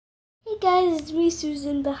guys, it's me,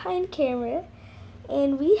 Susan, behind camera,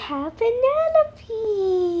 and we have Penelope.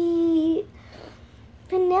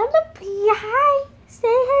 Penelope, hi, say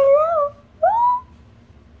hello.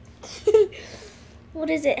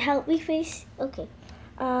 What is it, help me face? Okay,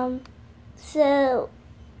 so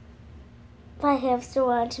my hamster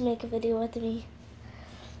wanted to make a video with me.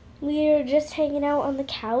 We were just hanging out on the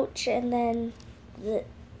couch, and then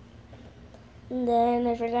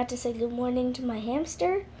I forgot to say good morning to my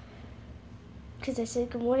hamster, because I say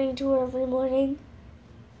good morning to her every morning.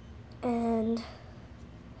 And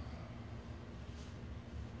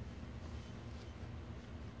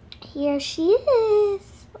here she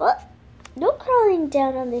is. Oh, no crawling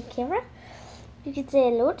down on the camera. You can say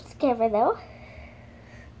hello to the camera though.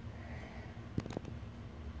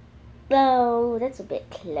 Oh, that's a bit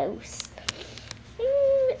close.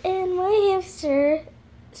 And my hamster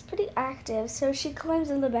is pretty active, so she climbs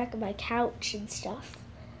on the back of my couch and stuff.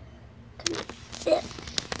 Come here. Sit.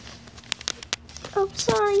 Oh,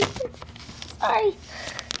 sorry. Sorry.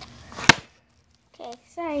 Okay,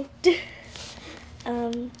 sorry.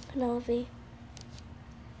 Penelope.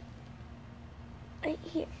 Right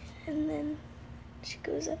here. And then she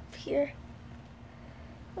goes up here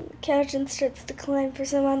on the couch and starts to climb for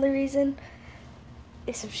some other reason.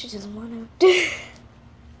 Except she doesn't want to.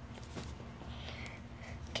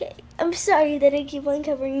 Okay, I'm sorry that I keep on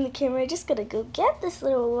covering the camera. I just gotta go get this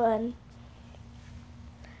little one.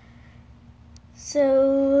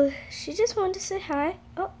 So she just wanted to say hi.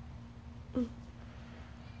 Oh.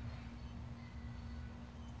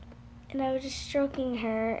 And I was just stroking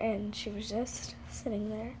her, and she was just sitting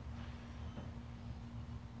there.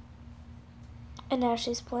 And now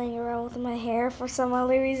she's playing around with my hair for some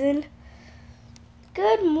other reason.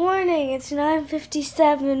 Good morning, it's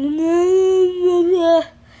 9:57.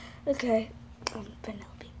 Okay,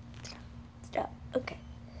 Penelope, stop, okay.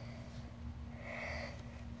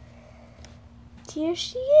 Here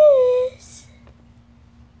she is.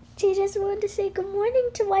 She just wanted to say good morning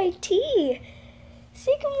to YT.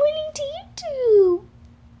 Say good morning to you too.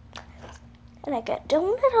 And I got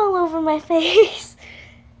donut all over my face.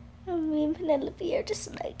 And me and Penelope are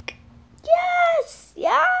just like, yes,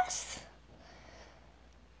 yes.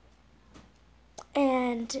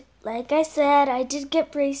 And like I said, I did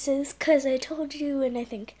get braces because I told you in, I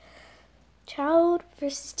think, child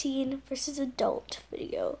versus teen versus adult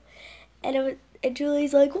video. And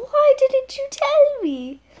Julie's like, why didn't you tell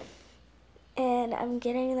me? And I'm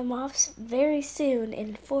getting them off very soon,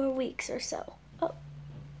 in 4 weeks or so. Oh.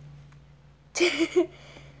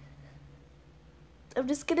 I'm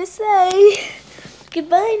just gonna say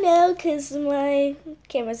goodbye now, because my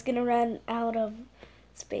camera's gonna run out of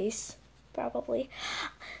space, probably.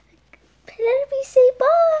 Penelope, say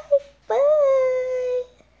bye. Bye.